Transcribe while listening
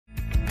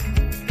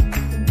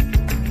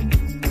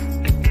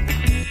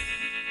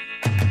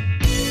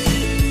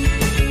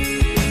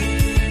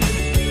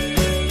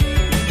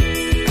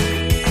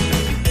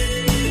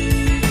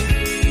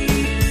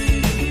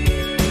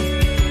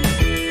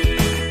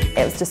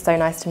just so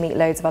nice to meet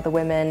loads of other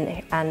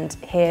women and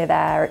hear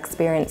their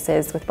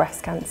experiences with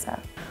breast cancer.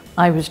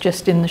 I was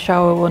just in the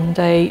shower one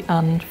day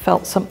and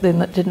felt something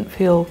that didn't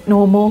feel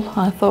normal.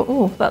 I thought,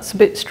 oh, that's a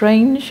bit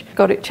strange.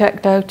 Got it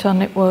checked out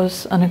and it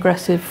was an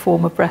aggressive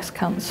form of breast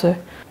cancer.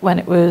 When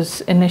it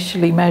was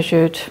initially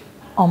measured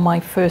on my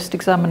first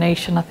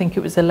examination, I think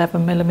it was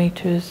 11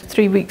 millimetres.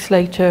 3 weeks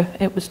later,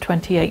 it was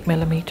 28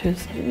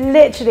 millimetres.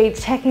 Literally,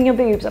 checking your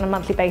boobs on a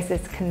monthly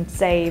basis can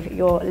save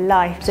your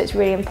life. So it's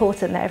really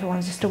important that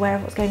everyone's just aware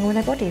of what's going on in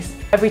their bodies.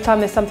 Every time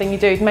there's something you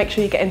do, make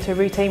sure you get into a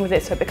routine with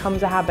it so it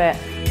becomes a habit.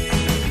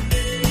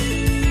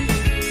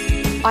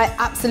 I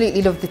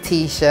absolutely love the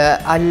t-shirt.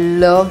 I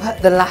love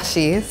the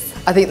lashes.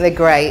 I think they're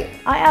great.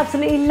 I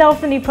absolutely love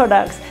the new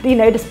products. You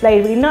know,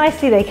 displayed really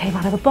nicely. They came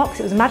out of a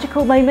box. It was a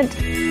magical moment.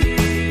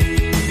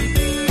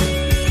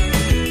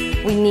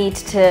 We need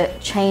to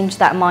change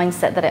that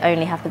mindset that it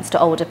only happens to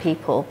older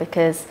people,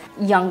 because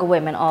younger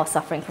women are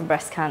suffering from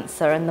breast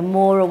cancer, and the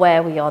more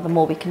aware we are, the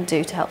more we can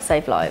do to help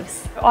save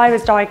lives. I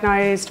was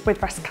diagnosed with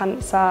breast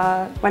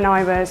cancer when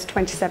I was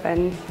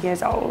 27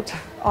 years old.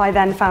 I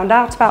then found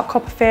out about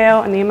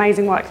CoppaFeel and the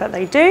amazing work that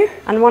they do,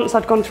 and once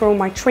I'd gone through all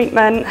my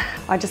treatment,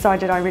 I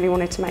decided I really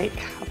wanted to make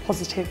a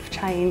positive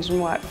change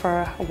and work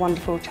for a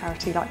wonderful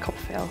charity like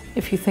CoppaFeel.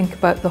 If you think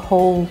about the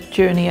whole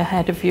journey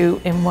ahead of you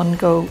in one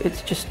go,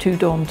 it's just too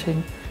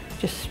daunting.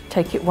 Just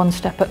take it one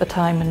step at a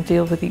time and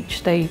deal with each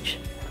stage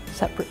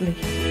separately.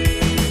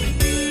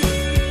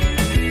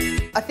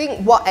 I think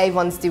what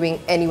Avon's doing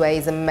anyway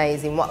is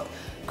amazing. What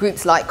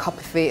groups like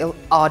CoppaFeel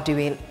are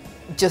doing,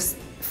 just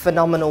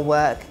phenomenal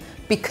work,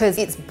 because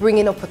it's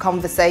bringing up a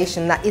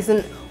conversation that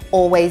isn't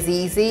always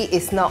easy.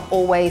 It's not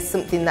always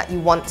something that you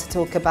want to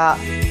talk about.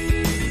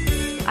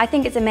 I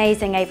think it's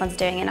amazing Avon's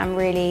doing it, and I'm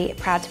really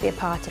proud to be a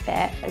part of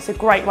it. It's a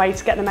great way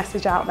to get the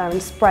message out there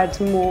and spread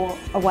more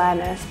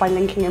awareness by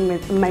linking in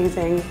with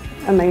amazing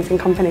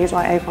companies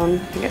like Avon. I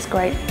think it's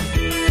great.